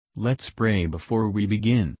Let's pray before we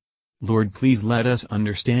begin. Lord, please let us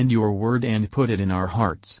understand your word and put it in our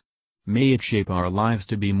hearts. May it shape our lives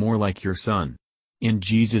to be more like your Son. In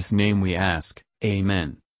Jesus' name we ask,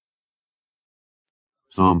 Amen.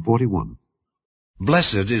 Psalm 41.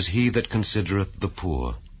 Blessed is he that considereth the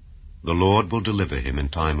poor. The Lord will deliver him in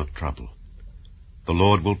time of trouble. The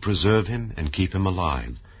Lord will preserve him and keep him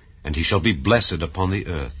alive, and he shall be blessed upon the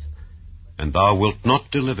earth. And thou wilt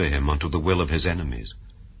not deliver him unto the will of his enemies.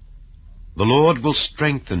 The Lord will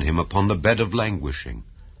strengthen him upon the bed of languishing.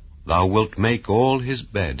 Thou wilt make all his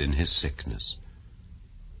bed in his sickness.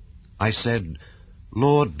 I said,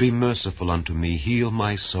 Lord, be merciful unto me, heal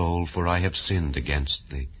my soul, for I have sinned against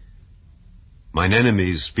thee. Mine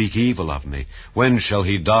enemies speak evil of me. When shall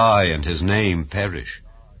he die, and his name perish?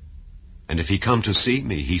 And if he come to see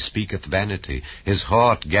me, he speaketh vanity. His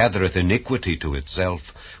heart gathereth iniquity to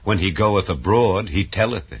itself. When he goeth abroad, he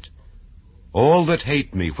telleth it. All that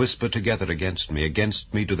hate me whisper together against me.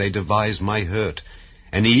 Against me do they devise my hurt.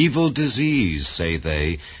 An evil disease, say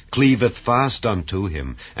they, cleaveth fast unto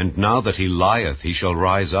him, and now that he lieth, he shall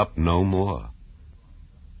rise up no more.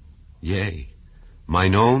 Yea,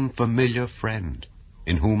 mine own familiar friend,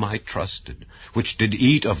 in whom I trusted, which did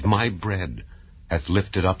eat of my bread, hath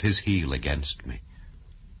lifted up his heel against me.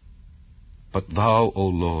 But thou, O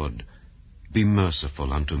Lord, be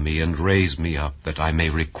merciful unto me, and raise me up, that I may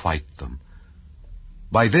requite them.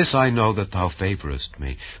 By this I know that thou favorest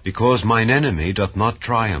me, because mine enemy doth not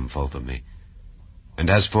triumph over me. And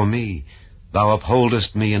as for me, thou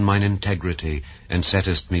upholdest me in mine integrity, and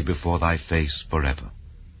settest me before thy face forever.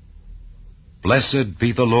 Blessed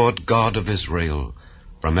be the Lord God of Israel,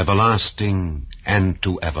 from everlasting and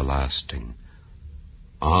to everlasting.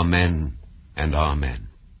 Amen and Amen.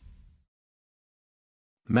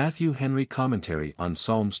 Matthew Henry Commentary on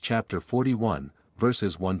Psalms chapter 41,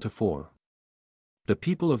 verses 1-4. The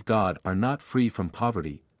people of God are not free from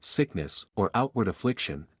poverty, sickness, or outward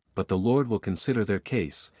affliction, but the Lord will consider their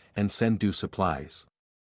case, and send due supplies.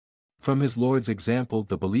 From his Lord's example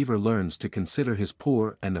the believer learns to consider his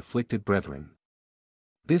poor and afflicted brethren.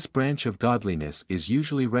 This branch of godliness is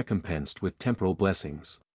usually recompensed with temporal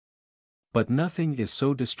blessings. But nothing is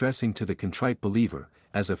so distressing to the contrite believer,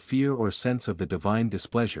 as a fear or sense of the divine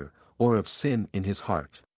displeasure, or of sin in his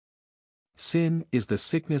heart. Sin is the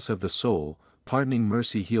sickness of the soul. Pardoning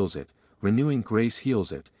mercy heals it, renewing grace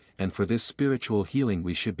heals it, and for this spiritual healing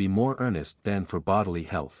we should be more earnest than for bodily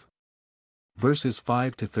health. Verses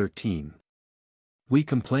 5-13. We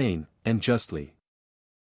complain, and justly,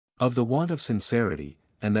 of the want of sincerity,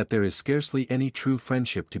 and that there is scarcely any true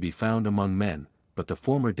friendship to be found among men, but the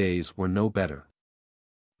former days were no better.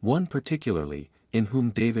 One particularly, in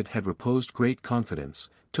whom David had reposed great confidence,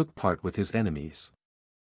 took part with his enemies.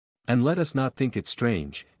 And let us not think it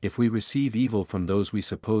strange, if we receive evil from those we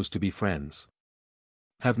suppose to be friends.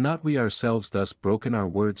 Have not we ourselves thus broken our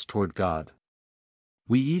words toward God?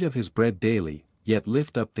 We eat of his bread daily, yet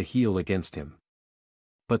lift up the heel against him.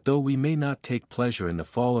 But though we may not take pleasure in the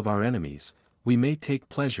fall of our enemies, we may take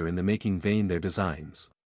pleasure in the making vain their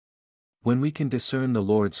designs. When we can discern the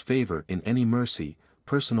Lord's favor in any mercy,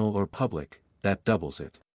 personal or public, that doubles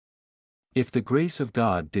it. If the grace of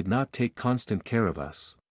God did not take constant care of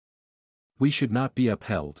us, we should not be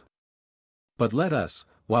upheld. But let us,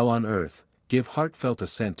 while on earth, give heartfelt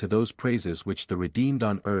assent to those praises which the redeemed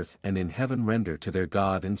on earth and in heaven render to their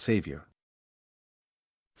God and Savior.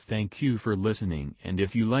 Thank you for listening, and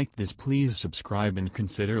if you liked this, please subscribe and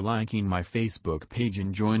consider liking my Facebook page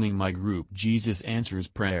and joining my group Jesus Answers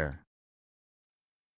Prayer.